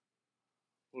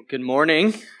Well, good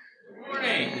morning. Good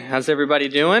morning. How's everybody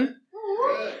doing?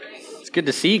 It's good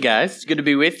to see you guys. It's good to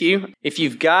be with you. If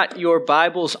you've got your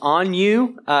Bibles on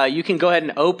you, you can go ahead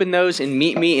and open those and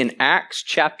meet me in Acts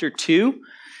chapter 2.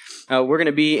 We're going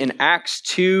to be in Acts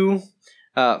 2,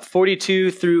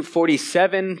 42 through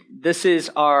 47. This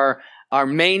is our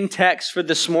main text for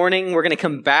this morning. We're going to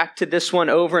come back to this one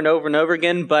over and over and over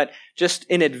again, but just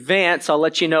in advance, I'll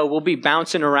let you know we'll be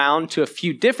bouncing around to a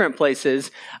few different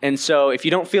places. And so if you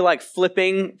don't feel like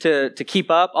flipping to keep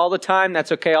up all the time,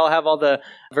 that's okay. I'll have all the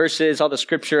verses, all the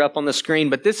scripture up on the screen,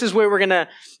 but this is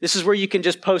where you can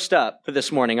just post up for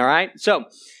this morning. All right. So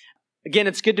again,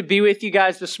 it's good to be with you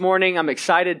guys this morning. I'm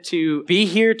excited to be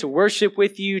here, to worship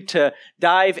with you, to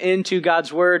dive into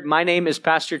God's Word. My name is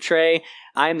Pastor Trey.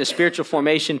 I am the spiritual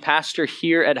formation pastor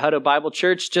here at Hutto Bible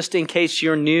Church. Just in case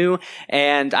you're new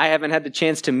and I haven't had the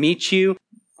chance to meet you,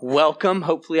 welcome.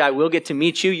 Hopefully I will get to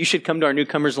meet you. You should come to our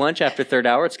newcomers lunch after third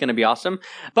hour. It's going to be awesome.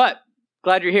 But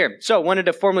glad you're here. So wanted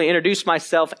to formally introduce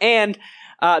myself, and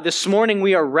this morning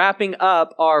we are wrapping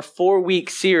up our 4-week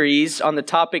series on the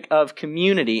topic of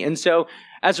community. And so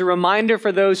as a reminder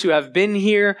for those who have been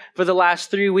here for the last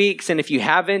 3 weeks, and if you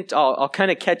haven't, I'll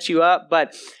kind of catch you up.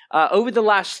 But over the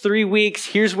last 3 weeks,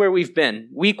 here's where we've been.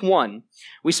 Week 1,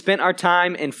 we spent our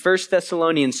time in 1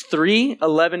 Thessalonians 3,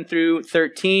 11 through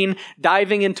 13,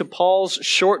 diving into Paul's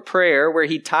short prayer where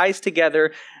he ties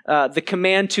together the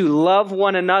command to love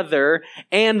one another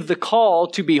and the call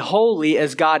to be holy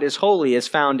as God is holy, as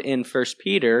found in 1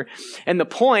 Peter. And the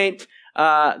point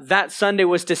that Sunday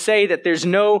was to say that there's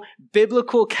no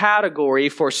biblical category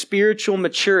for spiritual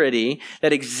maturity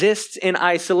that exists in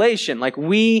isolation. Like,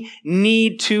 we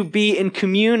need to be in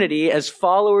community as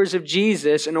followers of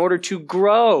Jesus in order to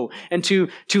grow and to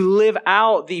live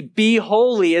out the be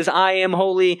holy as I am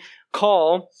holy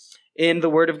call in the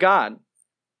Word of God.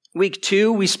 Week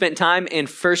 2, we spent time in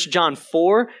 1 John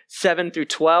 4, 7 through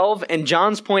 12. And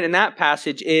John's point in that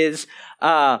passage is,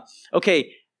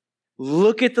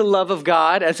 look at the love of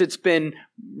God as it's been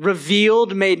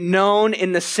revealed, made known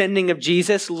in the sending of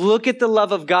Jesus. Look at the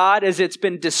love of God as it's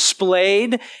been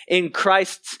displayed in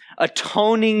Christ's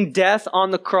atoning death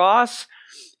on the cross.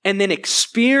 And then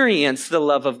experience the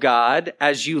love of God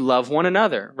as you love one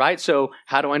another, right? So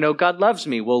how do I know God loves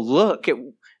me? Well, look,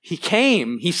 He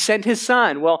came. He sent His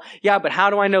Son. Well, yeah, but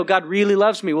how do I know God really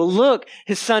loves me? Well, look,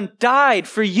 His Son died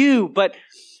for you, but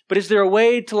is there a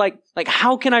way to like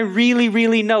how can I really,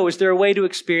 really know? Is there a way to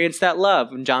experience that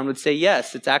love? And John would say,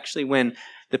 yes, it's actually when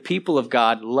the people of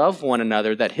God love one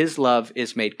another that His love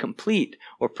is made complete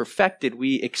or perfected.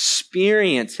 We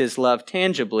experience His love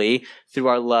tangibly through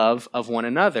our love of one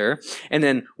another. And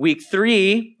then week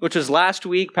 3, which was last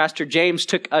week, Pastor James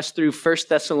took us through 1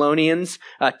 Thessalonians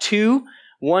 2,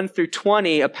 1 through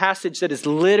 20, a passage that is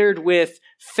littered with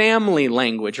family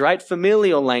language, right?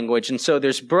 Familial language. And so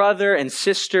there's brother and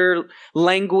sister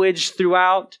language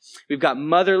throughout. We've got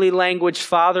motherly language,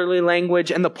 fatherly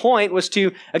language. And the point was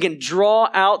to, again, draw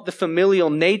out the familial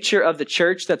nature of the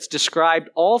church that's described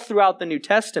all throughout the New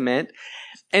Testament.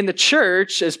 And the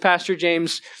church, as Pastor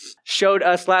James showed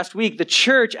us last week, the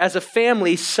church as a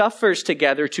family suffers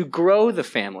together to grow the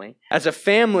family. As a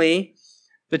family,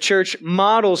 the church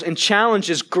models and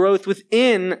challenges growth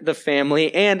within the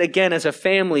family. And again, as a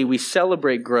family, we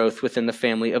celebrate growth within the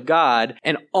family of God.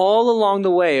 And all along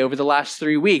the way, over the last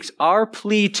 3 weeks, our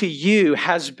plea to you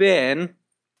has been,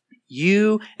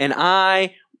 you and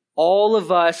I, all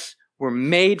of us were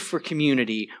made for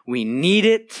community. We need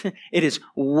it. It is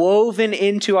woven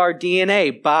into our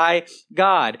DNA by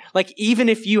God. Like, even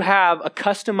if you have a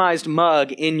customized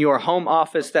mug in your home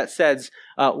office that says,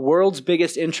 world's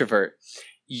biggest introvert,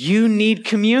 you need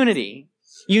community.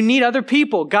 You need other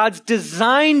people. God's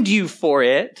designed you for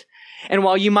it. And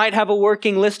while you might have a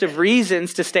working list of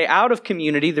reasons to stay out of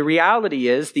community, the reality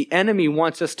is the enemy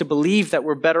wants us to believe that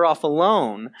we're better off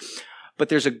alone. But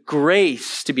there's a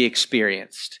grace to be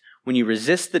experienced when you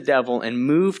resist the devil and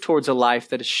move towards a life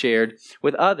that is shared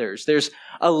with others. There's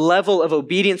a level of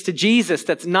obedience to Jesus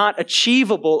that's not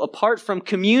achievable apart from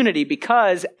community,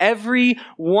 because every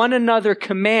one another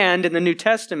command in the New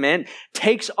Testament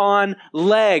takes on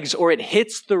legs, or it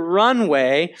hits the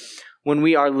runway when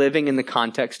we are living in the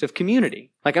context of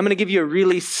community. Like, I'm going to give you a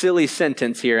really silly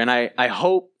sentence here, and I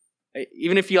hope,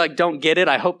 even if you don't get it,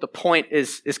 I hope the point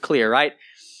is clear, right?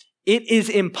 It is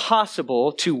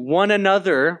impossible to one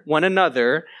another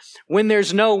when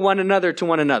there's no one another to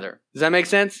one another. Does that make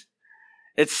sense?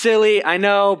 It's silly, I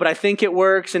know, but I think it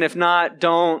works. And if not,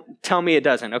 don't tell me it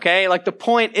doesn't, okay? The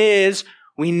point is,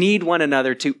 we need one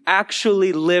another to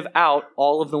actually live out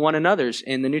all of the one another's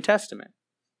in the New Testament.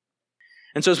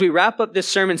 And so as we wrap up this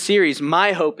sermon series,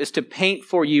 my hope is to paint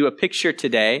for you a picture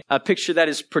today, a picture that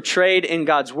is portrayed in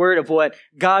God's word of what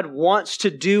God wants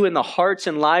to do in the hearts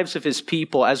and lives of his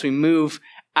people as we move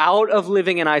out of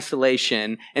living in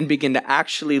isolation and begin to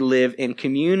actually live in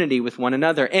community with one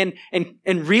another. And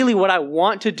really what I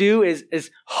want to do is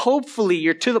hopefully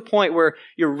you're to the point where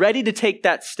you're ready to take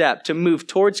that step to move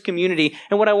towards community.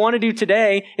 And what I want to do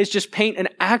today is just paint an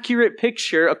accurate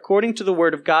picture according to the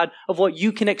word of God of what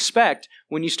you can expect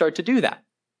when you start to do that.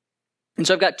 And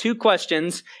so I've got 2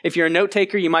 questions. If you're a note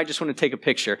taker, you might just want to take a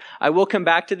picture. I will come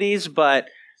back to these, but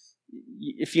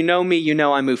if you know me, you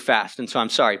know I move fast. And so I'm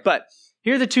sorry. But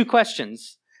here are the 2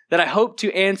 questions that I hope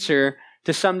to answer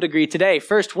to some degree today.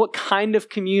 First, what kind of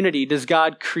community does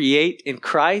God create in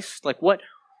Christ? Like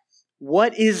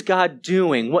what is God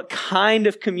doing? What kind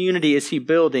of community is he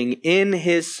building in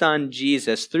his son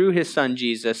Jesus, through his son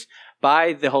Jesus,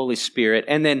 by the Holy Spirit?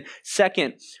 And then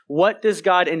second, what does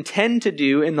God intend to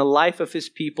do in the life of his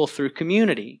people through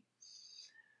community?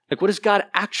 Like what does God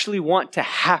actually want to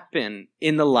happen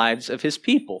in the lives of his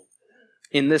people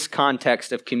in this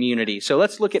context of community? So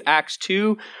let's look at Acts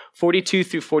 2:42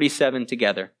 through 47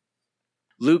 together.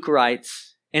 Luke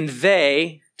writes, "And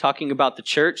they," talking about the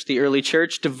church, the early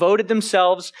church, "devoted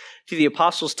themselves to the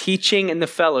apostles' teaching and the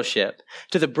fellowship,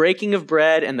 to the breaking of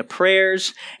bread and the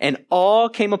prayers, and awe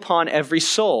came upon every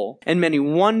soul. And many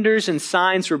wonders and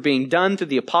signs were being done through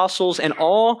the apostles, and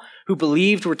all who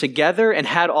believed were together and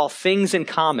had all things in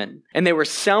common. And they were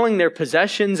selling their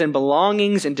possessions and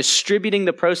belongings and distributing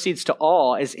the proceeds to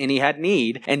all as any had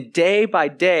need. And day by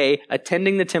day,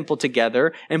 attending the temple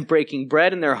together and breaking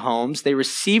bread in their homes, they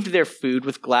received their food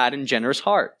with glad and generous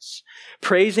hearts,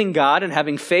 praising God and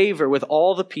having favor with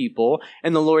all the people.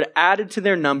 And the Lord added to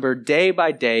their number day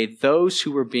by day those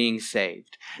who were being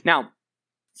saved." Now,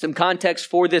 some context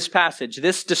for this passage.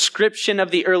 This description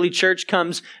of the early church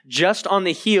comes just on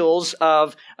the heels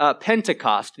of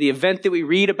Pentecost, the event that we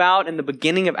read about in the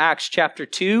beginning of Acts chapter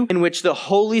 2, in which the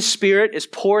Holy Spirit is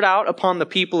poured out upon the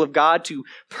people of God to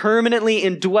permanently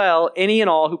indwell any and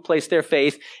all who place their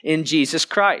faith in Jesus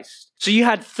Christ. So you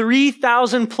had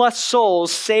 3,000 plus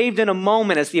souls saved in a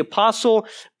moment as the apostle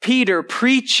Peter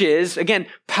preaches, again,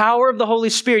 power of the Holy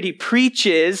Spirit. He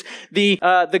preaches the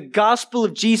gospel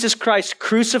of Jesus Christ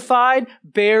crucified,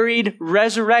 buried,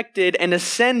 resurrected, and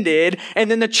ascended. And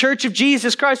then the church of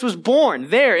Jesus Christ was born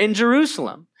there in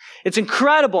Jerusalem. It's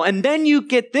incredible. And then you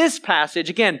get this passage,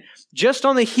 again, just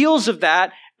on the heels of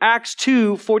that, Acts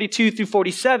 2:42 through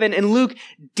 47, and Luke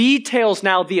details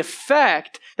now the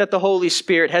effect that the Holy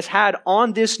Spirit has had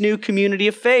on this new community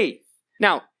of faith.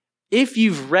 Now, if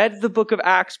you've read the book of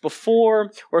Acts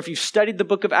before, or if you've studied the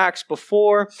book of Acts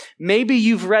before, maybe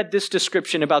you've read this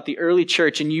description about the early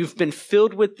church and you've been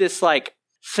filled with this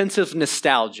sense of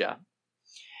nostalgia.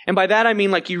 And by that I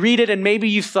mean you read it and maybe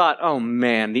you thought, oh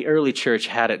man, the early church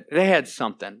had it. They had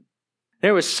something.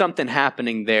 There was something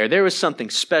happening there. There was something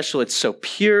special. It's so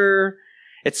pure.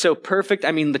 It's so perfect.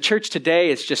 I mean, the church today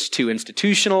is just too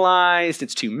institutionalized.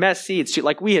 It's too messy. It's too,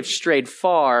 we have strayed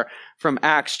far from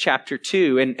Acts chapter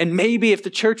 2. And maybe if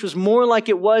the church was more like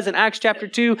it was in Acts chapter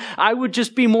 2, I would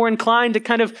just be more inclined to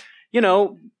kind of,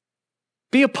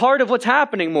 be a part of what's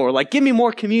happening more. Give me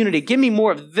more community. Give me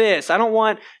more of this. I don't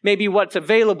want maybe what's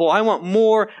available. I want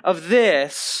more of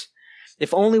this.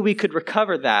 If only we could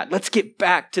recover that. Let's get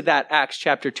back to that Acts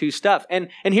chapter 2 stuff. And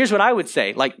here's what I would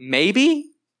say. Maybe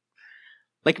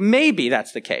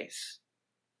that's the case.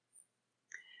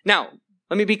 Now,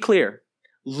 let me be clear.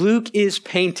 Luke is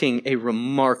painting a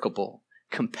remarkable,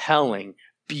 compelling,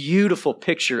 beautiful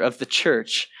picture of the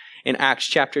church in Acts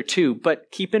chapter 2. But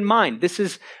keep in mind, this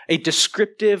is a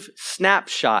descriptive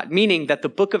snapshot, meaning that the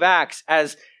book of Acts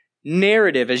as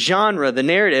narrative, a genre, the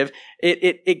narrative,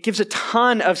 it gives a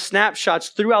ton of snapshots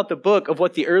throughout the book of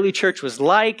what the early church was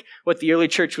like, what the early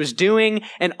church was doing.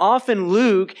 And often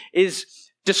Luke is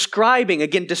describing,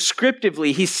 again,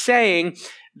 descriptively, he's saying,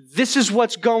 this is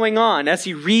what's going on as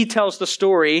he retells the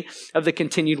story of the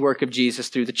continued work of Jesus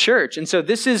through the church. And so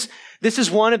this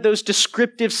is one of those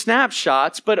descriptive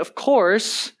snapshots. But of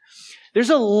course, there's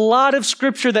a lot of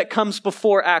scripture that comes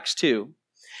before Acts 2.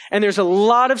 And there's a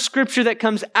lot of scripture that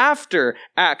comes after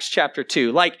Acts chapter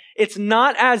 2. It's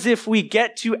not as if we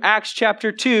get to Acts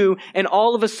chapter 2 and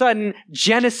all of a sudden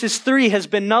Genesis 3 has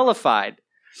been nullified.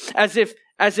 As if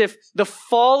the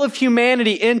fall of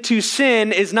humanity into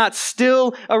sin is not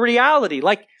still a reality.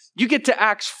 You get to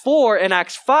Acts 4 and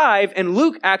Acts 5 and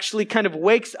Luke actually kind of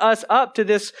wakes us up to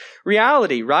this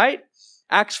reality, right?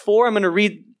 Acts 4, I'm going to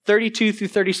read 32 through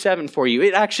 37 for you.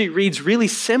 It actually reads really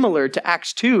similar to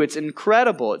Acts 2. It's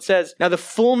incredible. It says, "Now the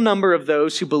full number of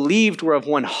those who believed were of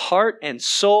one heart and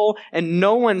soul, and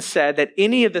no one said that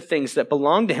any of the things that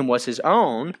belonged to him was his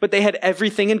own, but they had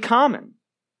everything in common.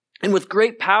 And with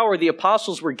great power, the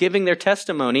apostles were giving their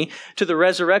testimony to the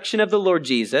resurrection of the Lord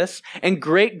Jesus, and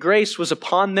great grace was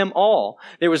upon them all.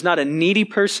 There was not a needy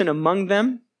person among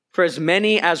them. For as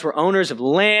many as were owners of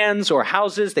lands or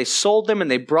houses, they sold them,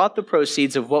 and they brought the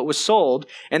proceeds of what was sold,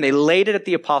 and they laid it at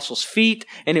the apostles' feet,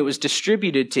 and it was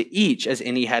distributed to each as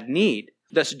any had need.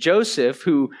 Thus Joseph,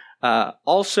 who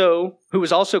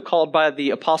was also called by the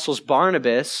apostles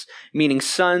Barnabas, meaning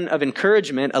son of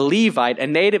encouragement, a Levite, a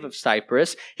native of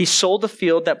Cyprus, he sold the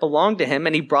field that belonged to him,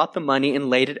 and he brought the money and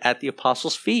laid it at the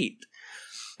apostles' feet."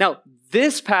 Now,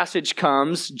 this passage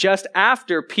comes just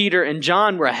after Peter and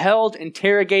John were held,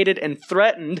 interrogated, and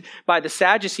threatened by the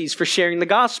Sadducees for sharing the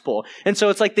gospel. And so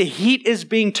it's like the heat is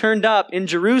being turned up in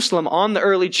Jerusalem on the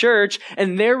early church,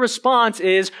 and their response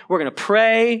is, we're going to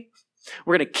pray,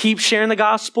 we're going to keep sharing the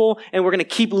gospel, and we're going to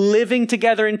keep living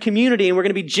together in community, and we're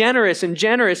going to be generous and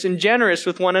generous and generous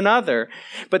with one another.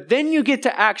 But then you get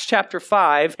to Acts chapter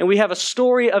 5, and we have a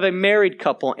story of a married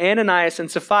couple, Ananias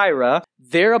and Sapphira.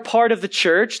 They're a part of the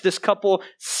church. This couple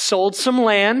sold some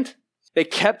land. They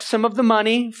kept some of the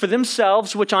money for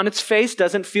themselves, which on its face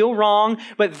doesn't feel wrong.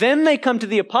 But then they come to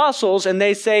the apostles and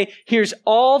they say, here's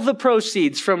all the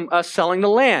proceeds from us selling the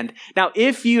land. Now,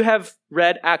 if you have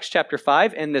read Acts chapter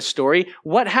 5 and this story,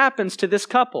 what happens to this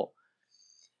couple?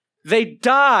 They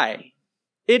die.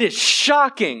 It is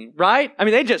shocking, right? I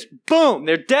mean, they just, boom,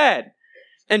 they're dead.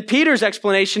 And Peter's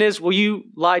explanation is, well, you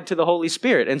lied to the Holy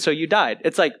Spirit, and so you died.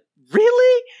 It's like,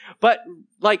 really? But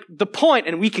like the point,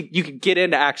 and you could get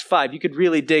into Acts 5, you could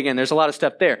really dig in. There's a lot of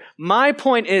stuff there. My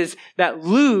point is that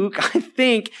Luke, I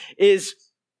think, is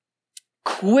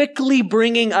quickly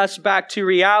bringing us back to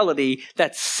reality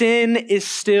that sin is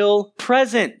still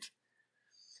present.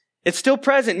 It's still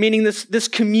present, meaning this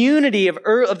community of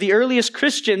the earliest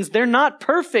Christians, they're not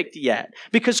perfect yet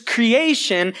because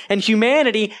creation and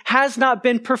humanity has not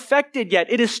been perfected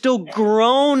yet. It is still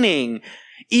groaning,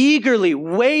 eagerly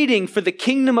waiting for the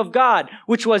kingdom of God,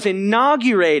 which was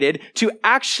inaugurated to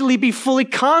actually be fully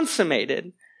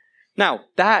consummated. Now,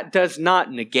 that does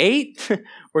not negate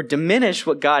or diminish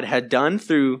what God had done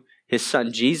through his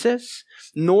son Jesus,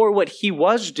 nor what he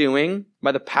was doing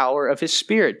by the power of his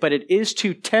Spirit, but it is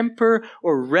to temper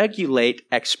or regulate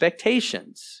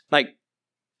expectations. Like,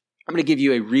 I'm going to give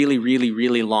you a really, really,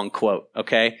 really long quote,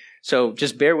 okay? So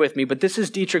just bear with me, but this is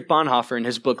Dietrich Bonhoeffer in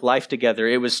his book, Life Together.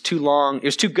 It was too long. It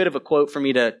was too good of a quote for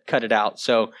me to cut it out.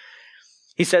 So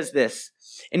he says this: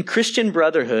 "In Christian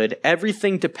brotherhood,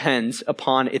 everything depends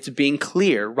upon its being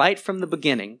clear right from the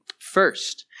beginning.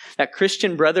 First, that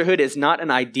Christian brotherhood is not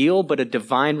an ideal, but a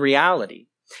divine reality.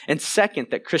 And second,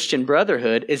 that Christian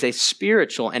brotherhood is a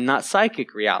spiritual and not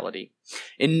psychic reality.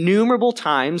 Innumerable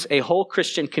times, a whole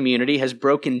Christian community has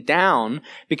broken down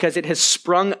because it has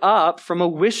sprung up from a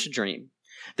wish dream.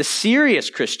 The serious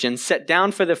Christian set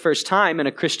down for the first time in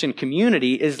a Christian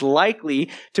community is likely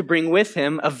to bring with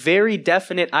him a very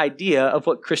definite idea of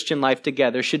what Christian life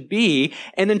together should be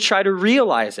and then try to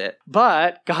realize it.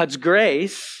 But God's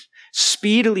grace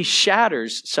speedily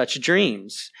shatters such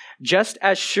dreams. Just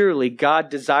as surely God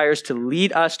desires to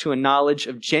lead us to a knowledge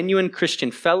of genuine Christian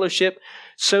fellowship,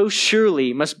 so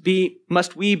surely must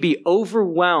we be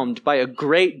overwhelmed by a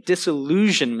great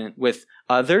disillusionment with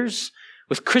others,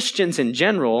 with Christians in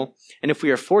general, and if we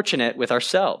are fortunate, with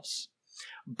ourselves.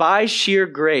 By sheer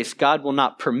grace, God will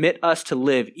not permit us to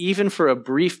live even for a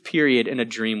brief period in a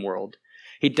dream world.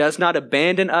 He does not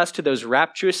abandon us to those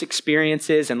rapturous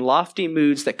experiences and lofty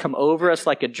moods that come over us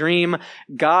like a dream.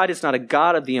 God is not a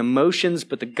God of the emotions,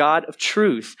 but the God of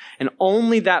truth. And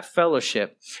only that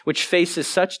fellowship, which faces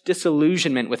such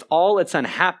disillusionment with all its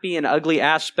unhappy and ugly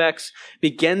aspects,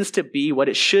 begins to be what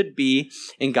it should be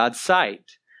in God's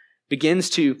sight, begins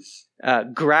to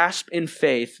grasp in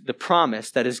faith the promise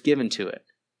that is given to it.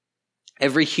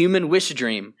 Every human wish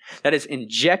dream that is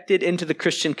injected into the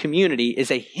Christian community is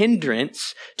a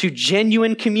hindrance to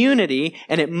genuine community,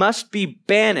 and it must be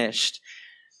banished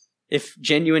if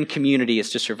genuine community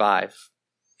is to survive.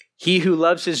 He who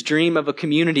loves his dream of a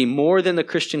community more than the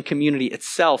Christian community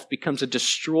itself becomes a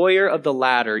destroyer of the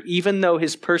latter, even though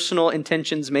his personal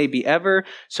intentions may be ever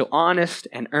so honest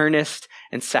and earnest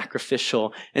and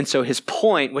sacrificial. And so his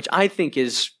point, which I think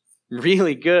is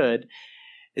really good,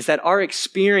 is that our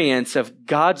experience of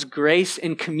God's grace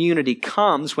in community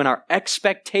comes when our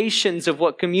expectations of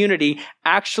what community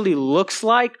actually looks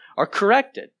like are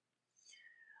corrected.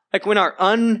 Like when our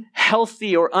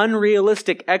unhealthy or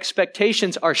unrealistic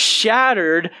expectations are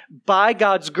shattered by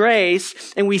God's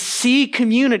grace and we see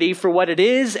community for what it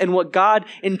is and what God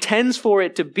intends for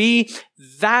it to be,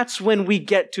 that's when we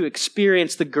get to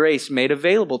experience the grace made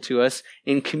available to us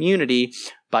in community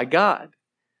by God.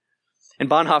 And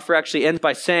Bonhoeffer actually ends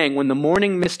by saying, when the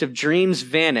morning mist of dreams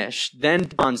vanish, then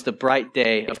dawns the bright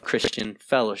day of Christian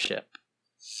fellowship.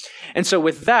 And so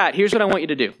with that, here's what I want you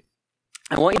to do.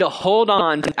 I want you to hold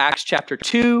on to Acts chapter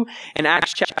 2 and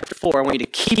Acts chapter 4. I want you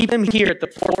to keep them here at the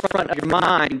forefront of your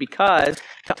mind because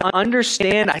to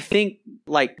understand, I think,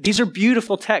 like, these are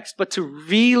beautiful texts, but to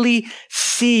really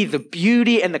see the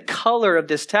beauty and the color of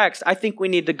this text, I think we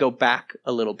need to go back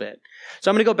a little bit. So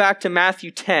I'm going to go back to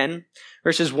Matthew 10,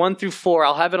 verses 1 through 4.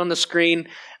 I'll have it on the screen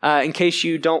in case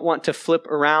you don't want to flip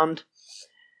around.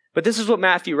 But this is what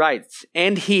Matthew writes.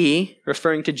 And he,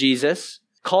 referring to Jesus,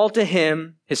 called to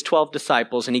him his 12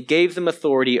 disciples, and he gave them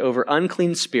authority over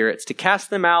unclean spirits to cast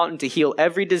them out and to heal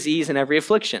every disease and every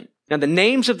affliction. Now the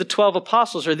names of the 12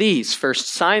 apostles are these. First,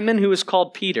 Simon, who is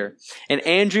called Peter, and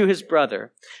Andrew, his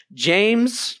brother,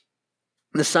 James,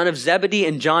 the son of Zebedee,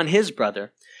 and John, his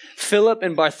brother, Philip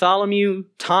and Bartholomew,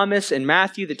 Thomas and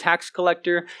Matthew, the tax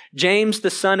collector, James,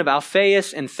 the son of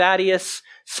Alphaeus and Thaddeus,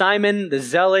 Simon, the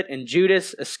zealot, and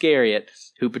Judas Iscariot,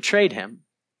 who betrayed him.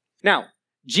 Now,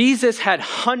 Jesus had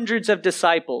hundreds of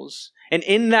disciples, and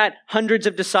in that hundreds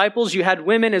of disciples, you had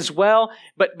women as well,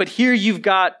 but here you've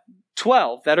got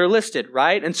 12 that are listed,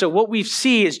 right? And so what we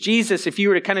see is Jesus, if you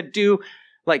were to kind of do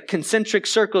like concentric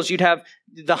circles, you'd have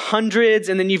the hundreds,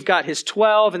 and then you've got his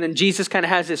 12, and then Jesus kind of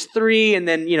has his 3, and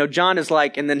then, John is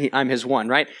like, and then I'm his 1,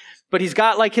 right? But he's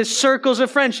got like his circles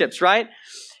of friendships, right?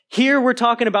 Here we're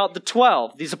talking about the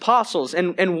 12, these apostles.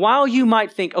 And while you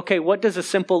might think, okay, what does a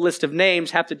simple list of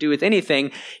names have to do with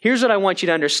anything? Here's what I want you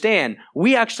to understand.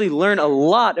 We actually learn a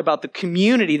lot about the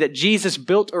community that Jesus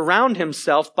built around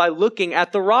himself by looking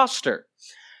at the roster.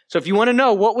 So if you want to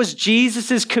know what was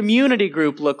Jesus's community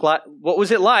group look like, what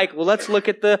was it like? Well, let's look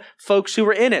at the folks who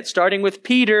were in it, starting with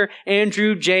Peter,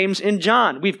 Andrew, James, and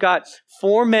John. We've got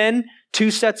 4 men, 2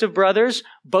 sets of brothers.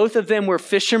 Both of them were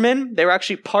fishermen. They were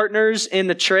actually partners in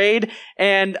the trade.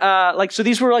 And so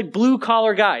these were like blue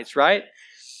collar guys, right?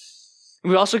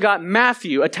 We also got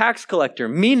Matthew, a tax collector,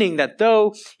 meaning that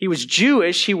though he was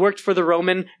Jewish, he worked for the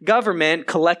Roman government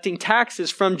collecting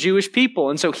taxes from Jewish people.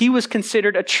 And so he was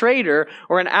considered a traitor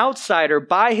or an outsider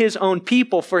by his own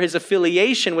people for his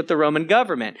affiliation with the Roman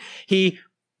government. He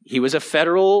was a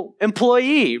federal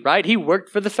employee, right? He worked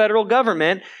for the federal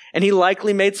government, and he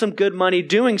likely made some good money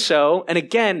doing so. And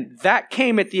again, that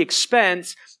came at the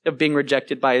expense of being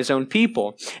rejected by his own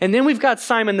people. And then we've got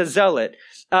Simon the Zealot.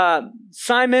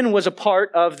 Simon was a part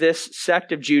of this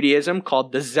sect of Judaism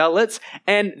called the Zealots,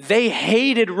 and they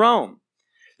hated Rome.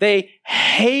 They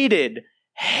hated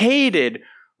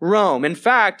Rome. In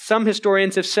fact, some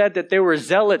historians have said that there were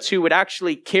zealots who would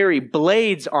actually carry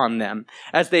blades on them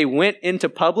as they went into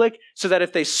public, so that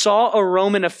if they saw a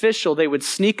Roman official, they would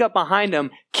sneak up behind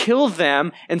them, kill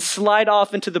them, and slide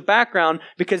off into the background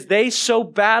because they so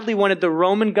badly wanted the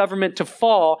Roman government to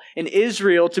fall and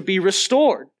Israel to be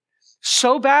restored.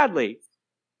 So badly.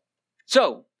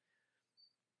 So,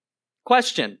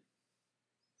 question.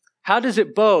 How does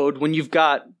it bode when you've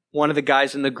got one of the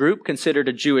guys in the group considered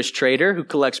a Jewish traitor who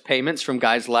collects payments from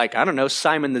guys like,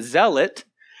 Simon the Zealot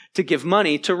to give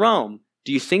money to Rome?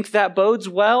 Do you think that bodes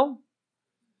well?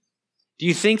 Do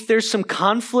you think there's some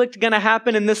conflict going to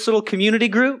happen in this little community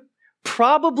group?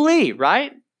 Probably,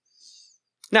 right?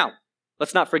 Now,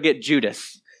 let's not forget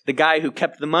Judas, the guy who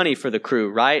kept the money for the crew,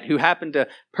 right? Who happened to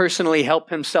personally help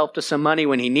himself to some money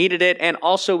when he needed it. And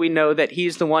also we know that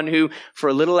he's the one who, for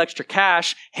a little extra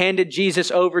cash, handed Jesus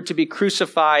over to be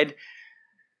crucified.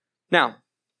 Now,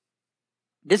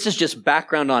 this is just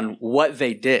background on what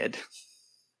they did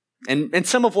and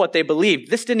some of what they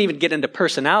believed. This didn't even get into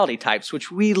personality types,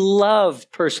 which we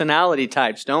love personality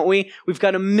types, don't we? We've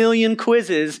got a million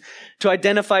quizzes to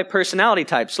identify personality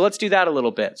types. So let's do that a little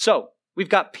bit. So we've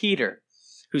got Peter,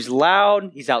 who's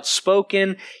loud, he's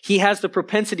outspoken, he has the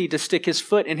propensity to stick his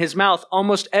foot in his mouth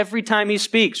almost every time he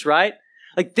speaks, right?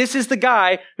 Like, this is the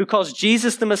guy who calls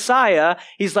Jesus the Messiah.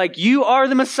 He's like, you are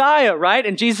the Messiah, right?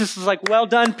 And Jesus is like, well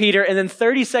done, Peter. And then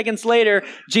 30 seconds later,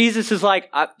 Jesus is like,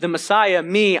 the Messiah,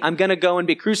 me, I'm going to go and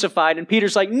be crucified. And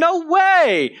Peter's like, no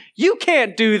way, you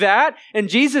can't do that. And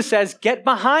Jesus says, get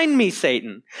behind me,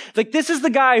 Satan. Like, this is the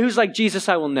guy who's like, Jesus,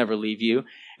 I will never leave you.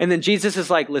 And then Jesus is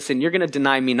like, listen, you're going to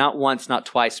deny me not once, not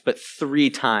twice, but 3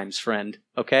 times, friend.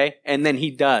 Okay? And then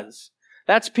he does.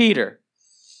 That's Peter.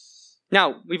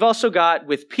 Now, we've also got,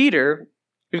 with Peter,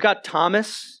 we've got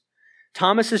Thomas.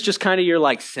 Thomas is just kind of your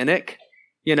like cynic.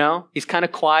 You know, he's kind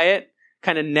of quiet,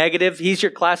 kind of negative. He's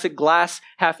your classic glass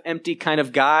half empty kind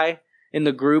of guy in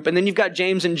the group. And then you've got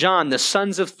James and John, the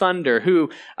sons of thunder, who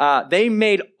they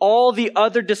made all the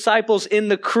other disciples in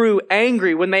the crew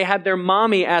angry when they had their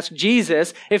mommy ask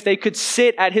Jesus if they could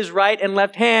sit at his right and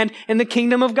left hand in the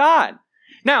kingdom of God.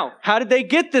 Now, how did they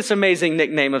get this amazing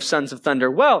nickname of sons of thunder?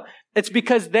 Well, it's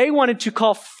because they wanted to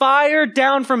call fire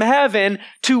down from heaven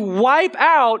to wipe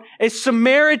out a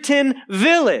Samaritan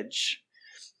village,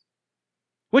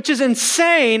 which is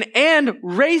insane and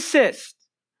racist.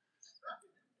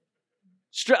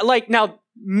 Like, now,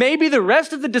 maybe the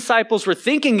rest of the disciples were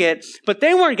thinking it, but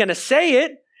they weren't going to say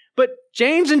it. But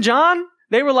James and John,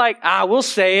 they were like, we'll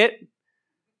say it.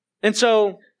 And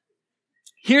so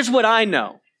here's what I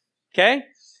know, okay?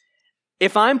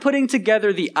 If I'm putting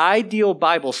together the ideal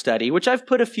Bible study, which I've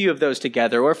put a few of those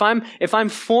together, or if I'm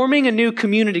forming a new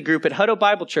community group at Hutto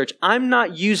Bible Church, I'm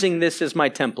not using this as my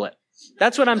template.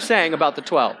 That's what I'm saying about the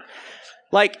 12.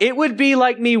 Like, it would be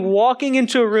like me walking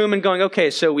into a room and going,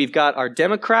 okay, so we've got our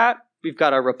Democrat, we've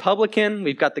got our Republican,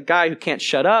 we've got the guy who can't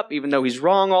shut up even though he's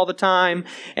wrong all the time,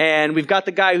 and we've got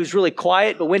the guy who's really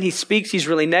quiet, but when he speaks, he's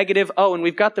really negative. Oh, and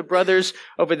we've got the brothers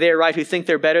over there, right, who think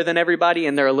they're better than everybody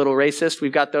and they're a little racist.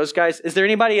 We've got those guys. Is there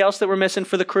anybody else that we're missing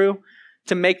for the crew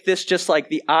to make this just like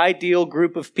the ideal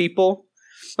group of people?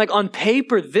 Like, on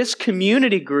paper, this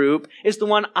community group is the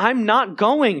one I'm not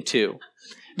going to.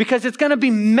 Because it's going to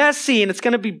be messy and it's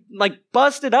going to be like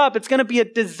busted up. It's going to be a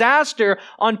disaster.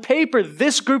 On paper,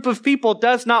 this group of people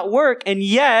does not work. And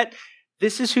yet,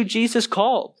 this is who Jesus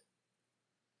called.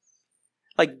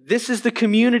 Like, this is the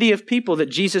community of people that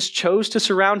Jesus chose to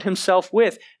surround himself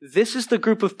with. This is the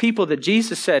group of people that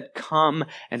Jesus said, come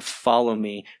and follow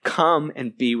me. Come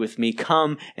and be with me.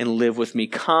 Come and live with me.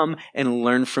 Come and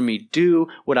learn from me. Do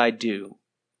what I do.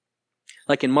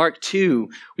 Like in Mark 2,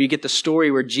 we get the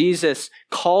story where Jesus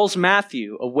calls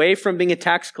Matthew away from being a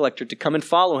tax collector to come and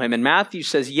follow him. And Matthew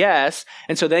says yes.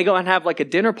 And so they go and have like a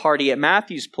dinner party at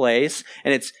Matthew's place.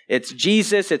 And it's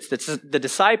Jesus, it's the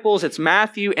disciples, it's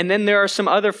Matthew. And then there are some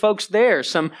other folks there,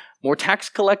 some more tax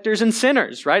collectors and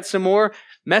sinners, right? Some more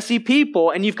messy people.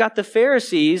 And you've got the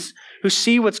Pharisees who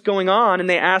see what's going on. And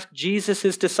they ask Jesus,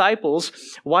 his disciples,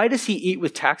 why does he eat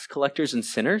with tax collectors and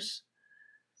sinners?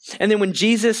 And then when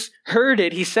Jesus heard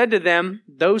it, he said to them,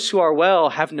 those who are well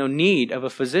have no need of a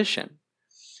physician,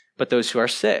 but those who are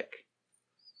sick.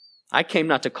 I came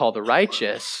not to call the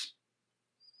righteous,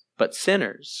 but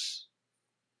sinners.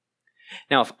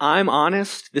 Now, if I'm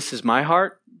honest, this is my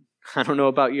heart. I don't know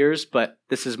about yours, but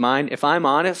this is mine. If I'm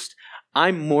honest,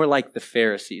 I'm more like the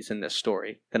Pharisees in this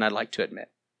story than I'd like to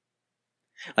admit.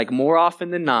 Like, more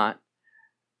often than not,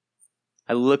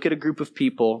 I look at a group of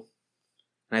people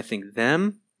and I think,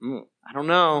 them? I don't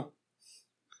know.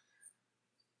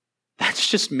 That's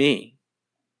just me.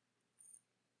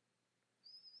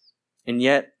 And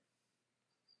yet,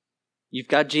 you've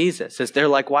got Jesus. As they're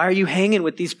like, why are you hanging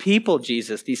with these people,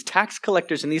 Jesus? These tax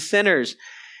collectors and these sinners.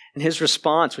 And his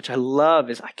response, which I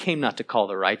love, is, I came not to call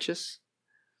the righteous,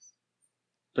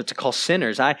 but to call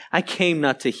sinners. I came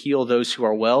not to heal those who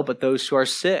are well, but those who are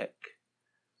sick.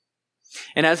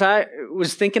 And as I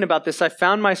was thinking about this, I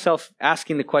found myself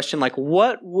asking the question, like,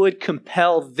 what would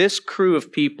compel this crew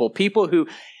of people who,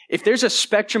 if there's a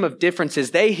spectrum of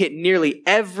differences, they hit nearly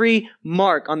every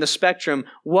mark on the spectrum.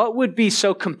 What would be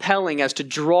so compelling as to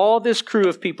draw this crew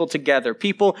of people together?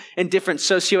 People in different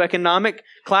socioeconomic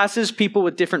classes, people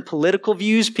with different political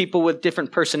views, people with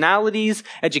different personalities,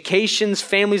 educations,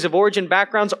 families of origin,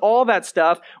 backgrounds, all that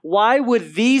stuff. Why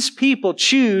would these people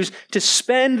choose to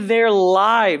spend their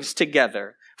lives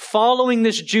together following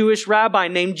this Jewish rabbi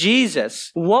named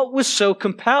Jesus? What was so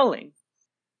compelling?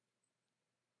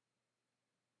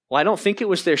 Well, I don't think it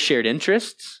was their shared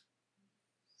interests.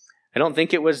 I don't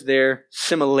think it was their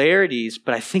similarities,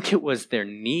 but I think it was their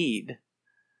need.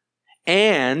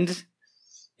 And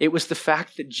it was the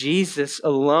fact that Jesus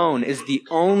alone is the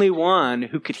only one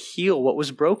who could heal what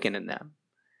was broken in them.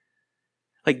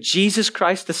 Like Jesus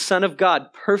Christ, the Son of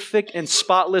God, perfect and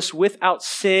spotless, without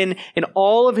sin in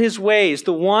all of his ways,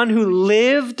 the one who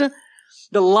lived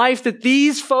the life that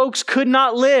these folks could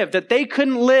not live, that they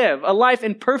couldn't live, a life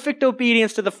in perfect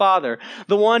obedience to the Father.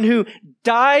 The one who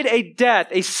died a death,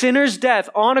 a sinner's death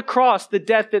on a cross, the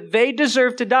death that they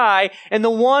deserved to die, and the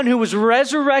one who was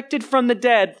resurrected from the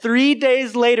dead 3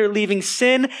 days later, leaving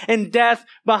sin and death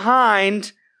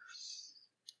behind.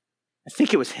 I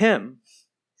think it was him.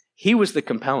 He was the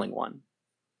compelling one.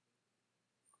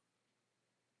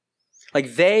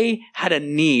 Like, they had a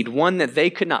need, one that they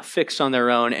could not fix on their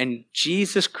own. And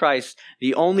Jesus Christ,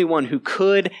 the only one who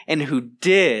could and who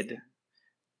did,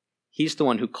 he's the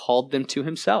one who called them to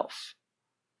himself.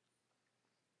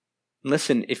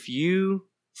 Listen, if you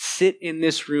sit in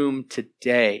this room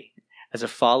today as a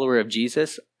follower of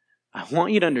Jesus, I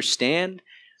want you to understand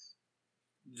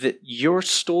that your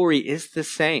story is the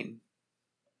same.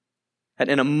 That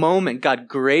in a moment, God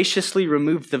graciously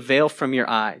removed the veil from your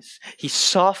eyes. He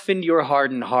softened your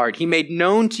hardened heart. He made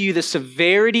known to you the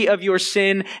severity of your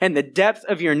sin and the depth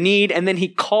of your need. And then he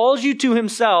calls you to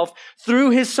himself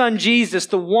through his son Jesus,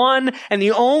 the one and the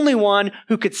only one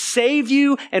who could save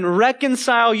you and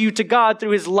reconcile you to God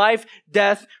through his life,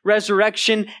 death,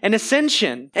 resurrection, and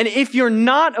ascension. And if you're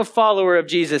not a follower of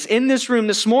Jesus in this room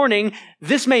this morning,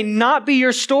 this may not be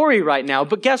your story right now.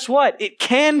 But guess what? It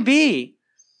can be.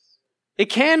 It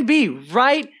can be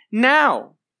right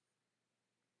now.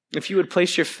 If you would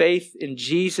place your faith in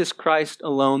Jesus Christ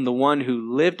alone, the one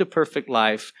who lived a perfect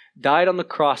life, died on the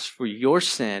cross for your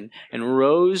sin, and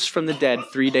rose from the dead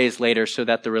 3 days later so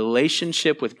that the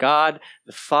relationship with God,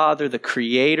 the Father, the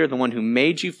Creator, the one who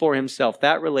made you for himself,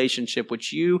 that relationship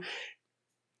which you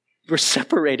were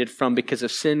separated from because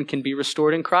of sin can be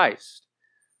restored in Christ.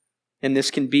 And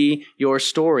this can be your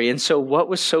story. And so what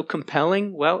was so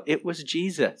compelling? Well, it was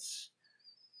Jesus.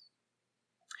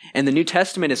 And the New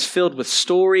Testament is filled with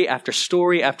story after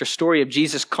story after story of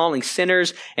Jesus calling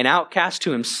sinners and outcasts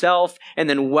to himself and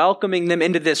then welcoming them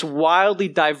into this wildly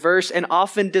diverse and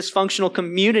often dysfunctional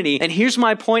community. And here's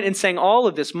my point in saying all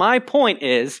of this. My point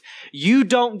is you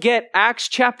don't get Acts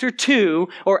chapter 2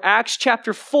 or Acts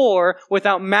chapter 4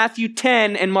 without Matthew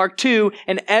 10 and Mark 2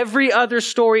 and every other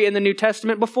story in the New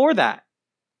Testament before that.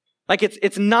 Like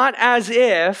it's not as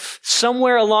if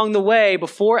somewhere along the way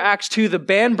before Acts 2, the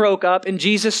band broke up and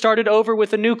Jesus started over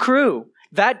with a new crew.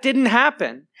 That didn't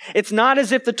happen. It's not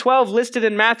as if the 12 listed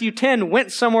in Matthew 10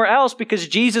 went somewhere else because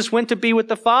Jesus went to be with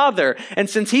the Father. And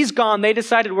since he's gone, they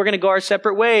decided we're going to go our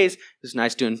separate ways. It's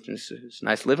nice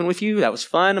living with you. That was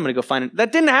fun. I'm going to go find it.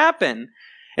 That didn't happen.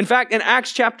 In fact, in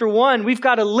Acts chapter 1, we've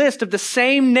got a list of the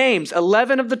same names,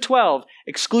 11 of the 12,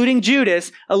 excluding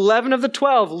Judas, 11 of the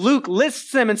 12. Luke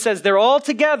lists them and says they're all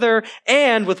together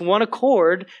and with one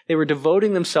accord, they were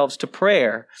devoting themselves to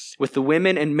prayer with the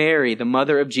women and Mary, the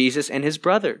mother of Jesus, and his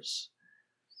brothers.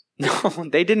 No,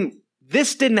 they didn't.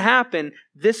 This didn't happen.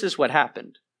 This is what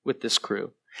happened with this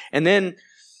crew. And then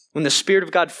when the Spirit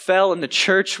of God fell and the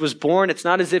church was born, it's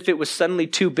not as if it was suddenly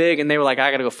too big and they were like, I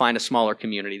got to go find a smaller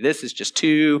community. This is just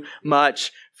too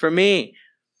much for me.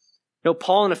 No,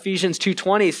 Paul in Ephesians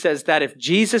 2:20 says that if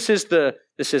Jesus is the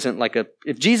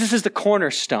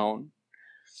cornerstone,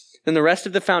 then the rest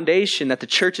of the foundation that the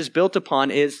church is built upon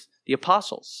is the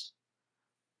apostles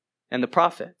and the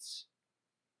prophets.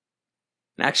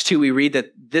 In Acts 2, we read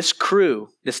that this crew,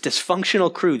 this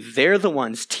dysfunctional crew, they're the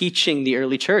ones teaching the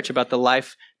early church about the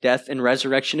life, death, and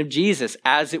resurrection of Jesus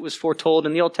as it was foretold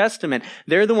in the Old Testament.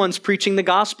 They're the ones preaching the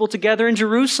gospel together in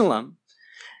Jerusalem.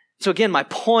 So again, my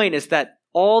point is that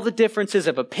all the differences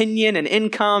of opinion and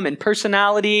income and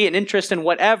personality and interest and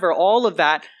whatever, all of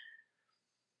that,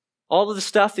 all of the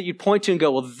stuff that you point to and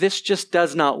go, well, this just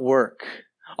does not work.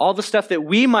 All the stuff that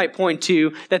we might point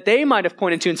to, that they might have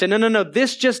pointed to and said, no,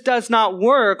 this just does not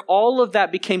work. All of that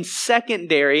became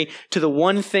secondary to the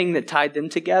one thing that tied them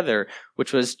together,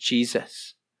 which was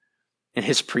Jesus and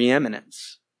his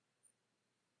preeminence.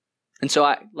 And so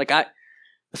I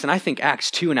think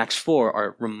Acts 2 and Acts 4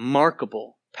 are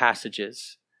remarkable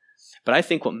passages. But I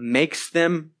think what makes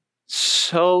them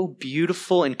so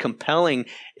beautiful and compelling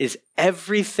is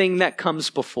everything that comes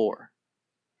before.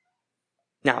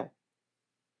 Now,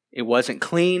 it wasn't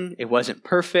clean, it wasn't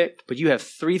perfect, but you have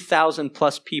 3,000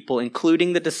 plus people,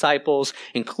 including the disciples,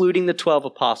 including the 12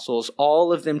 apostles,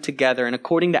 all of them together. And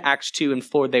according to Acts 2 and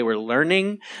 4, they were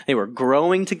learning, they were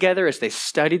growing together as they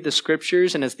studied the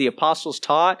scriptures. And as the apostles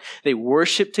taught, they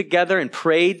worshiped together and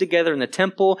prayed together in the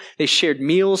temple. They shared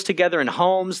meals together in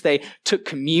homes. They took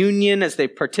communion as they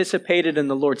participated in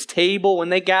the Lord's table when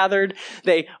they gathered.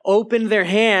 They opened their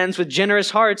hands with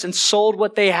generous hearts and sold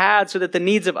what they had so that the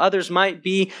needs of others might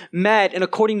be met. And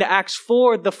according to Acts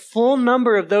 4, the full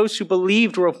number of those who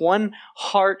believed were of one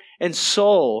heart and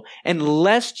soul. And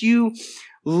lest you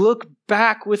look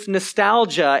back with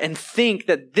nostalgia and think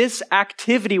that this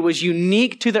activity was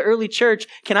unique to the early church,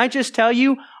 can I just tell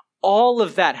you, all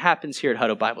of that happens here at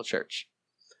Hutto Bible Church.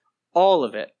 All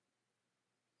of it.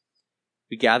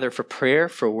 We gather for prayer,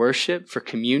 for worship, for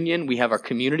communion. We have our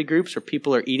community groups where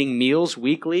people are eating meals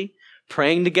weekly,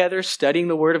 praying together, studying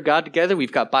the Word of God together.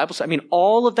 We've got Bible study.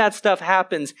 All of that stuff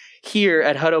happens here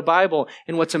at Hutto Bible.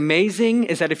 And what's amazing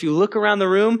is that if you look around the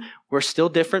room, we're still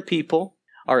different people.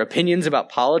 Our opinions about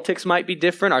politics might be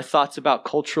different. Our thoughts about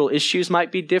cultural issues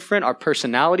might be different. Our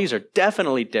personalities are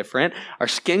definitely different. Our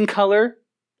skin color,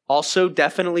 also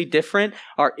definitely different.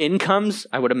 Our incomes,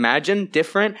 I would imagine,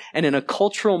 different. And in a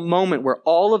cultural moment where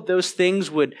all of those things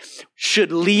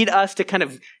should lead us to kind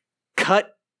of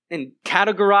cut and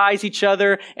categorize each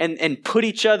other and put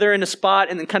each other in a spot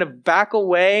and then kind of back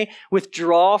away,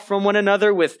 withdraw from one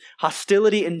another with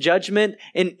hostility and judgment.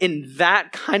 In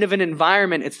that kind of an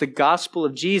environment, it's the gospel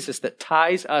of Jesus that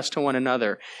ties us to one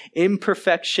another.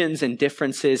 Imperfections and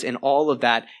differences in all of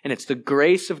that. And it's the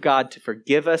grace of God to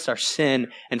forgive us our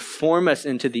sin and form us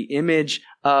into the image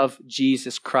of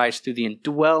Jesus Christ through the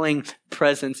indwelling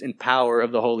presence and power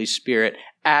of the Holy Spirit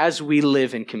as we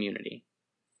live in community.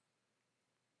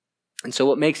 And so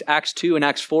what makes Acts 2 and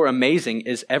Acts 4 amazing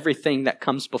is everything that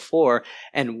comes before.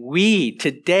 And we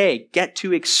today get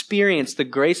to experience the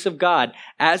grace of God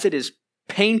as it is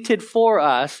painted for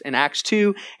us in Acts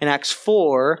 2 and Acts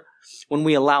 4 when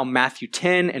we allow Matthew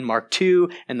 10 and Mark 2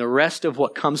 and the rest of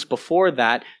what comes before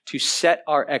that to set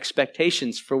our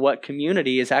expectations for what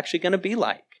community is actually going to be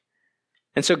like.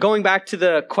 And so going back to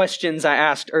the questions I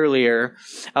asked earlier,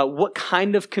 what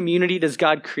kind of community does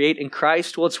God create in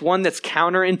Christ? Well, it's one that's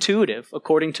counterintuitive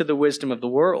according to the wisdom of the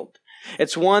world.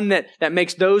 It's one that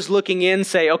makes those looking in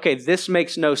say, okay, this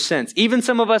makes no sense. Even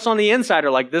some of us on the inside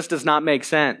are like, this does not make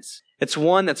sense. It's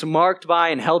one that's marked by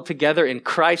and held together in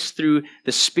Christ through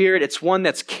the Spirit. It's one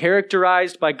that's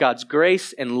characterized by God's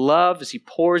grace and love as He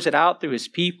pours it out through His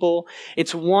people.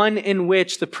 It's one in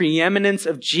which the preeminence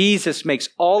of Jesus makes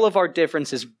all of our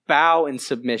differences bow in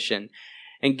submission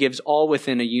and gives all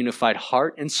within a unified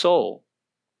heart and soul.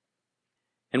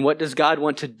 And what does God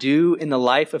want to do in the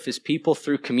life of His people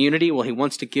through community? Well, He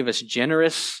wants to give us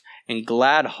generous and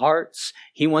glad hearts.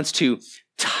 He wants to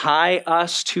tie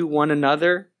us to one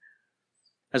another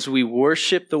as we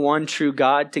worship the one true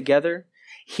God together.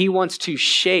 He wants to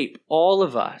shape all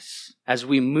of us as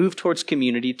we move towards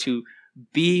community to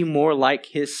be more like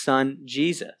His Son,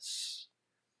 Jesus.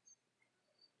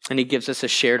 And He gives us a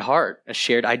shared heart, a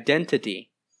shared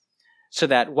identity, so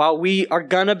that while we are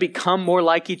going to become more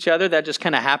like each other, that just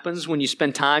kind of happens when you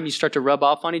spend time, you start to rub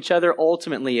off on each other.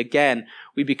 Ultimately, again,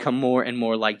 we become more and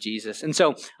more like Jesus. And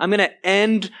so I'm going to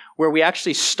end where we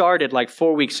actually started like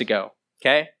 4 weeks ago,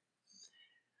 okay?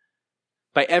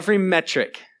 By every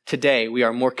metric today, we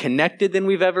are more connected than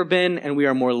we've ever been, and we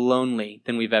are more lonely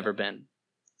than we've ever been.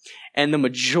 And the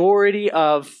majority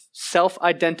of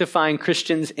self-identifying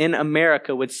Christians in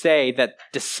America would say that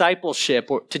discipleship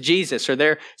to Jesus or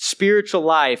their spiritual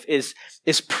life is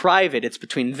private. It's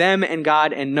between them and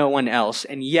God and no one else.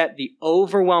 And yet the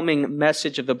overwhelming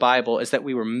message of the Bible is that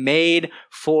we were made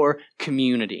for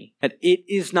community. That it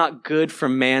is not good for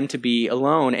man to be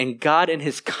alone. And God in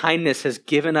His kindness has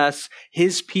given us,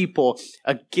 His people,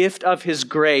 a gift of His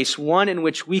grace, one in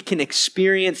which we can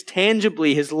experience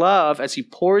tangibly His love as He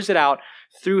pours it out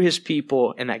through His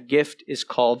people, and that gift is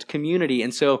called community.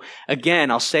 And so,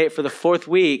 again, I'll say it for the fourth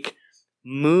week,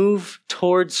 move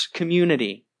towards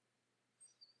community.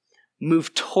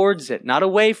 Move towards it, not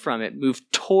away from it. Move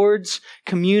towards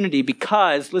community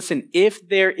because, listen, if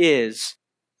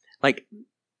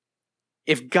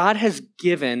God has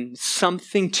given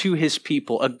something to His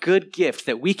people, a good gift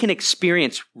that we can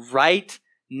experience right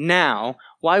now,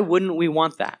 why wouldn't we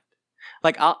want that?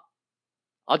 Like, I'll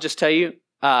just tell you,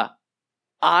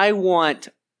 I want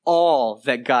all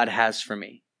that God has for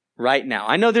me right now.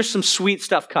 I know there's some sweet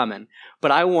stuff coming,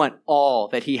 but I want all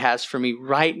that He has for me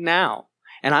right now.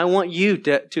 And I want you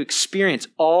to experience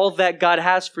all that God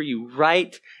has for you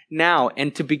right now.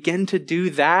 And to begin to do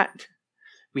that,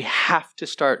 we have to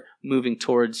start moving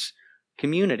towards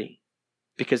community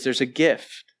because there's a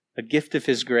gift of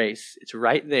His grace. It's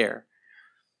right there.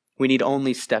 We need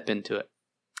only step into it.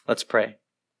 Let's pray.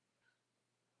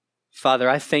 Father,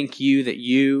 I thank You that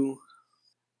You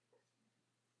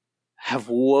have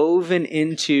woven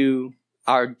into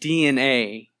our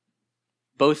DNA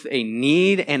both a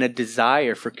need and a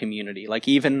desire for community. Like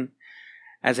even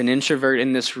as an introvert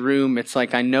in this room, it's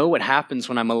like I know what happens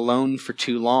when I'm alone for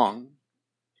too long.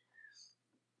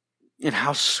 And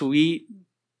how sweet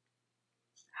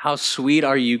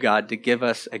are You, God, to give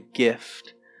us a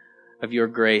gift of Your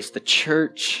grace, the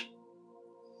church,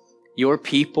 Your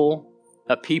people,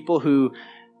 a people who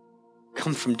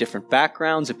come from different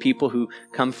backgrounds, a people who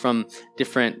come from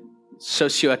different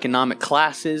socioeconomic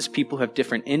classes, people who have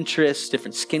different interests,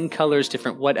 different skin colors,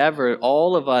 different whatever.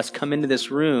 All of us come into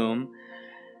this room,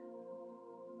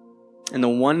 and the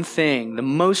one thing, the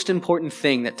most important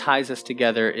thing that ties us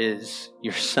together is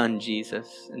Your Son,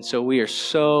 Jesus. And so we are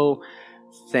so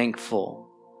thankful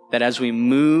that as we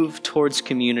move towards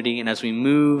community and as we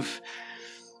move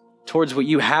towards what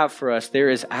you have for us, there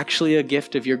is actually a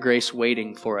gift of your grace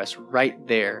waiting for us right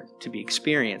there to be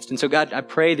experienced. And so God, I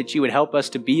pray that you would help us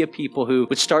to be a people who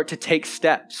would start to take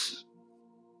steps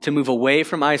to move away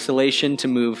from isolation, to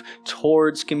move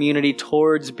towards community,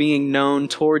 towards being known,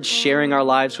 towards sharing our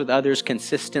lives with others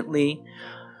consistently,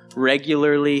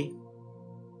 regularly.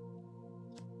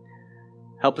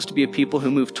 Help us to be a people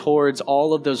who move towards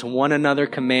all of those one another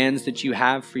commands that you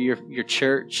have for your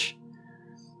church.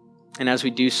 And as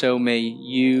we do so, may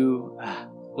you,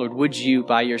 Lord, would you,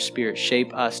 by your Spirit,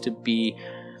 shape us to be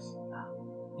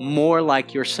more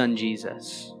like your Son,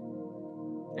 Jesus.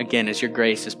 Again, as your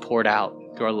grace is poured out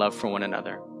through our love for one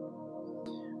another.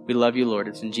 We love you, Lord.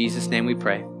 It's in Jesus' name we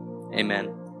pray. Amen.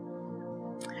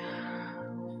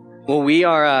 Well, we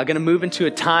are going to move into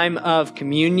a time of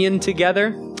communion together.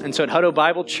 And so at Hutto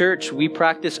Bible Church, we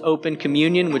practice open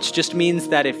communion, which just means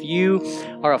that if you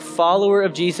are a follower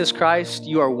of Jesus Christ,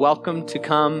 you are welcome to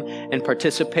come and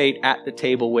participate at the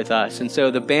table with us. And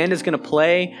so the band is going to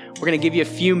play. We're going to give you a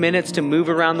few minutes to move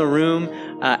around the room.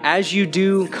 As you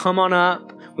do, come on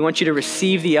up. We want you to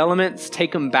receive the elements,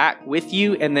 take them back with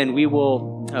you, and then we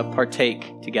will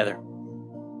partake together.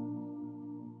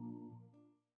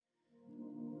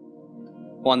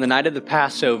 Well, on the night of the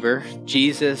Passover,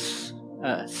 Jesus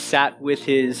sat with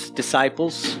his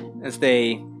disciples as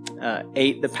they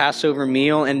ate the Passover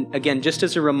meal. And again, just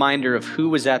as a reminder of who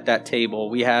was at that table,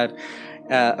 we had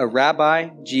a rabbi,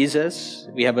 Jesus.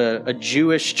 We have a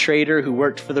Jewish traitor who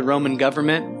worked for the Roman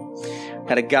government.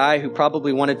 Had a guy who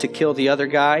probably wanted to kill the other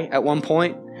guy at one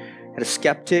point. Had a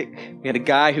skeptic. We had a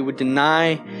guy who would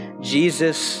deny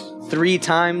Jesus 3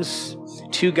 times.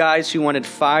 2 guys who wanted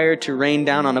fire to rain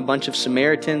down on a bunch of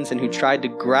Samaritans and who tried to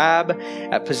grab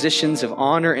at positions of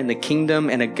honor in the kingdom,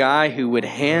 and a guy who would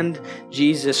hand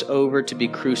Jesus over to be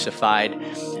crucified.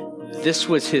 This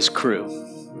was his crew.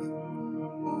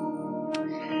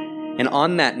 And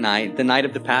on that night, the night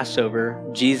of the Passover,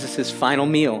 Jesus' final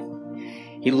meal,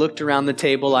 he looked around the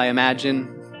table, I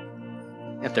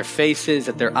imagine, at their faces,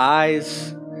 at their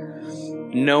eyes,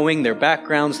 knowing their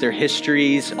backgrounds, their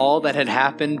histories, all that had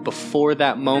happened before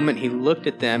that moment. He looked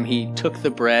at them, he took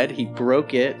the bread, he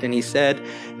broke it, and he said,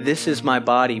 "This is my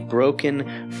body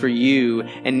broken for you."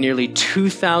 And nearly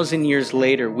 2,000 years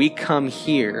later, we come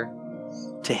here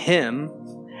to him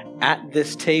at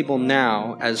this table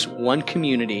now as one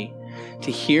community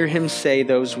to hear him say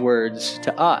those words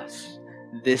to us.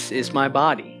 This is my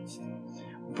body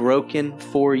broken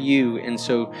for you. And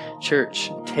so,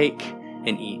 church, take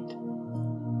and eat.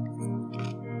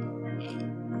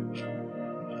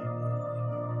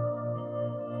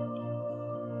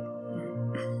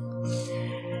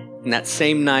 And that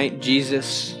same night,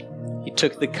 Jesus, he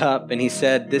took the cup and he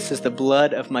said, "This is the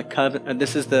blood of my covenant.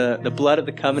 This is the blood of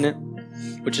the covenant,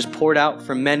 which is poured out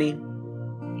for many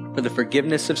for the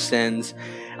forgiveness of sins.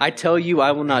 I tell you,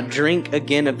 I will not drink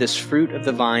again of this fruit of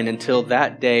the vine until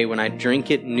that day when I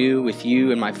drink it new with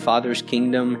you in my Father's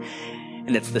kingdom."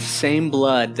 And it's the same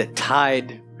blood that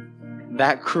tied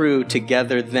that crew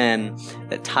together then,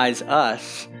 that ties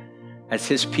us as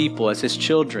his people, as his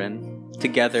children,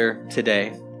 together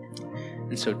today.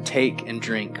 And so take and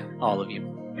drink, all of you.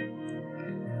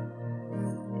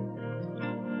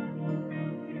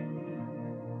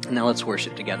 Now let's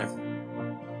worship together.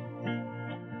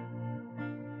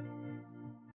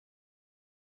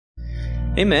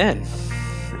 Amen.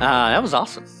 That was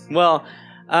awesome. Well,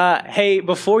 hey,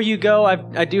 before you go,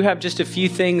 I do have just a few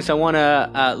things I want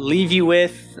to leave you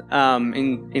with,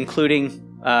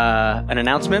 including an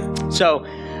announcement. So,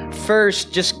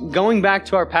 first, just going back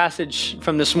to our passage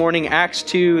from this morning, Acts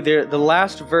 2, the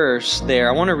last verse there,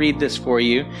 I want to read this for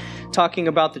you. Talking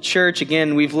about the church,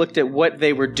 again, we've looked at what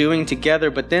they were doing together,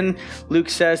 but then Luke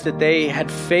says that they had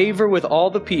favor with all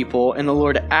the people, and the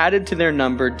Lord added to their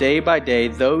number day by day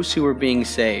those who were being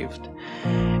saved.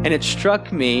 And it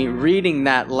struck me reading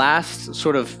that last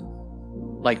sort of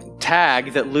like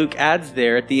tag that Luke adds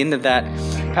there at the end of that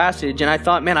passage, and I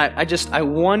thought, man, I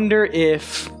wonder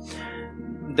if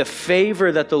the favor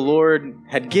that the Lord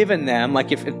had given them, like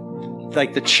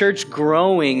the church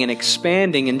growing and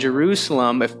expanding in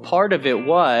Jerusalem, if part of it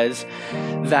was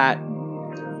that,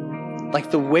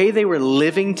 like the way they were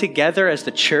living together as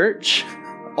the church,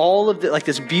 all of the, like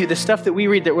the stuff that we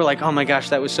read that we're like, oh my gosh,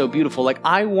 that was so beautiful. Like,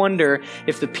 I wonder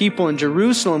if the people in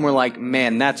Jerusalem were like,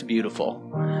 man, that's beautiful.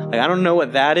 Like, I don't know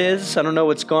what that is. I don't know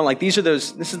what's going on. Like, those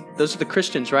are the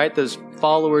Christians, right? Those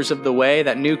followers of the way,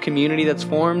 that new community that's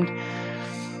formed.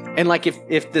 And like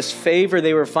if this favor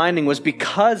they were finding was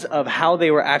because of how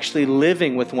they were actually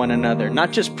living with one another,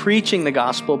 not just preaching the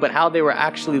gospel, but how they were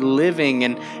actually living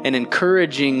and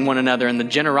encouraging one another and the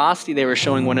generosity they were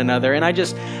showing one another. And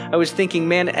I was thinking,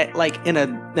 man, like in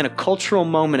a cultural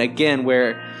moment again,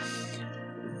 where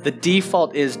the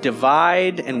default is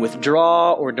divide and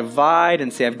withdraw, or divide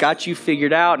and say, I've got you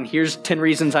figured out, and here's 10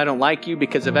 reasons I don't like you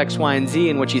because of X, Y, and Z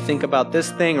and what you think about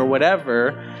this thing or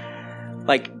whatever.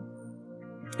 Like,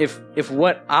 if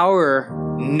what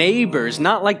our neighbors,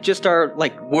 not like just our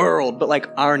like world, but like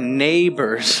our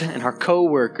neighbors and our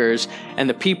coworkers and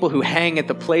the people who hang at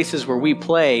the places where we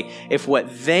play, if what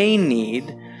they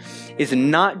need is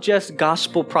not just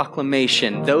gospel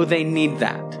proclamation, though they need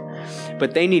that,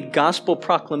 but they need gospel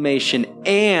proclamation,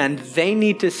 and they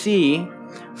need to see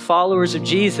followers of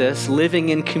Jesus living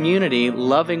in community,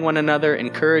 loving one another,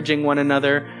 encouraging one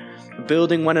another,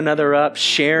 building one another up,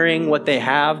 sharing what they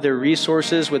have, their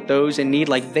resources with those in need.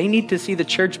 Like, they need to see the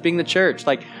church being the church.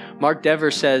 Like Mark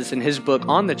Dever says in his book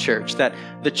on the church, that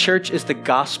the church is the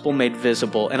gospel made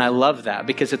visible. And I love that,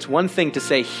 because it's one thing to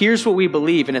say, here's what we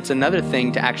believe, and it's another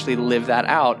thing to actually live that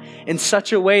out in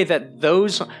such a way that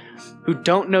those who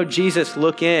don't know Jesus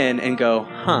look in and go,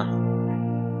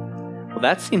 well,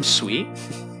 that seems sweet.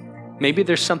 Maybe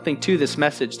there's something to this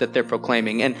message that they're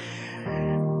proclaiming. And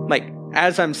like,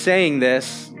 as I'm saying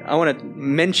this, I want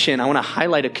to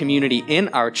highlight a community in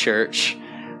our church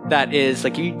that is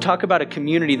like, you talk about a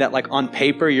community that like on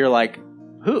paper, you're like,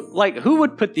 who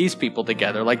would put these people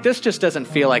together? Like, this just doesn't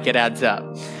feel like it adds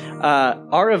up.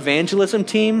 Our evangelism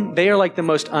team, they are like the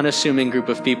most unassuming group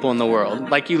of people in the world.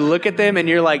 Like, you look at them and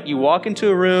you're like, you walk into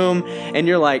a room and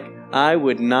you're like, I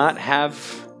wouldn't have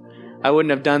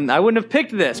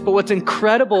picked this. But what's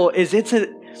incredible is it's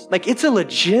a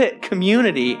legit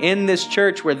community in this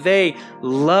church where they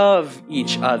love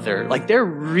each other. Like, they're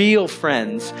real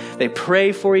friends. They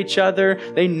pray for each other.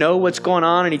 They know what's going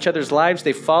on in each other's lives.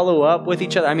 They follow up with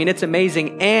each other. I mean, it's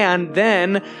amazing. And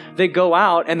then they go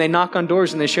out and they knock on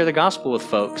doors and they share the gospel with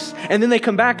folks. And then they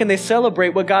come back and they celebrate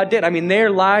what God did. I mean, their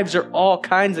lives are all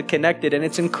kinds of connected, and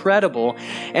it's incredible.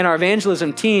 And our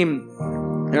evangelism team,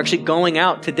 they're actually going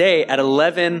out today at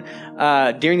 11,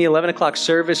 during the 11 o'clock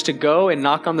service, to go and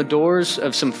knock on the doors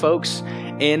of some folks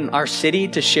in our city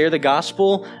to share the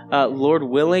gospel, Lord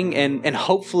willing, and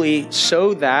hopefully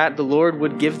so that the Lord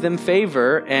would give them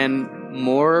favor and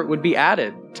more would be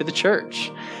added to the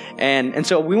church. And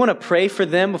so we want to pray for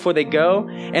them before they go.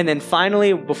 And then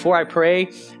finally, before I pray,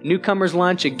 newcomers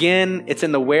lunch. Again, it's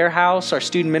in the warehouse, our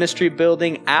student ministry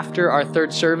building, after our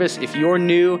third service. If you're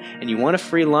new and you want a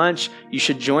free lunch, you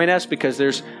should join us, because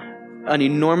there's an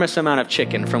enormous amount of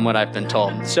chicken from what I've been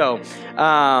told. So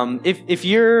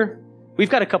we've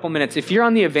got a couple minutes. If you're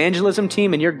on the evangelism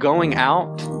team and you're going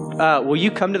out, will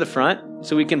you come to the front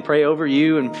so we can pray over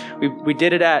you? And we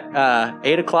did it at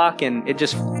 8 o'clock, and it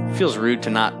just feels rude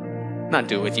to not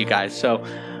do it with you guys. So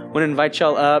I want to invite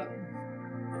y'all up.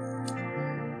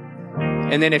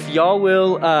 And then if y'all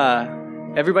will,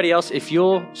 everybody else, if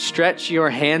you'll stretch your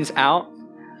hands out,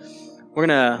 we're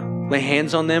going to lay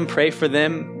hands on them, pray for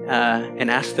them, and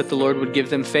ask that the Lord would give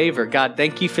them favor. God,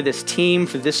 thank you for this team,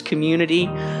 for this community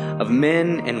of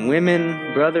men and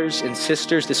women, brothers and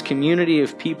sisters, this community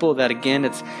of people that, again,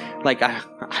 it's like I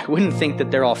wouldn't think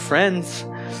that they're all friends.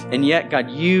 And yet,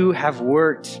 God, you have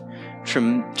worked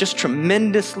just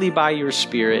tremendously by your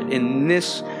Spirit in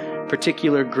this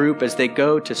particular group as they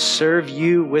go to serve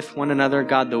you with one another.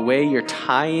 God, the way you're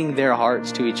tying their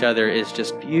hearts to each other is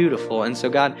just beautiful. And so,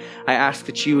 God, I ask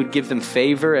that you would give them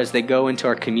favor as they go into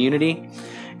our community.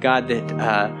 God,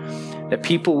 that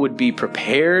people would be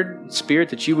prepared, Spirit,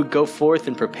 that you would go forth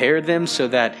and prepare them so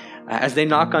that as they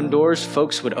knock on doors,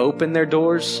 folks would open their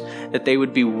doors, that they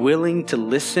would be willing to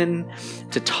listen,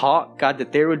 to talk. God,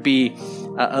 that there would be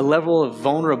a level of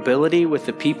vulnerability with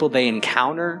the people they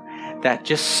encounter that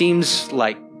just seems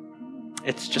like,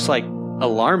 it's just like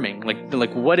alarming.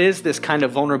 Like what is this kind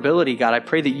of vulnerability, God? I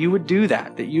pray that you would do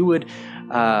that you would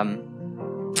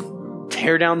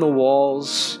tear down the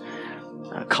walls,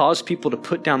 cause people to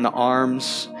put down the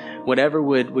arms, whatever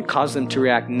would cause them to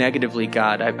react negatively,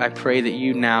 God. I pray that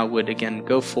you now would, again,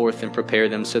 go forth and prepare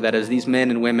them so that as these men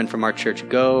and women from our church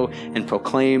go and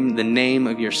proclaim the name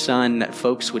of your Son, that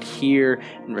folks would hear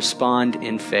and respond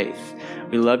in faith.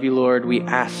 We love you, Lord. We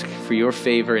ask for your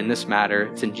favor in this matter.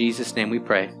 It's in Jesus' name we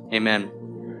pray. Amen.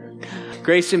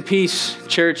 Grace and peace,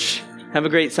 church. Have a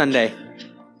great Sunday.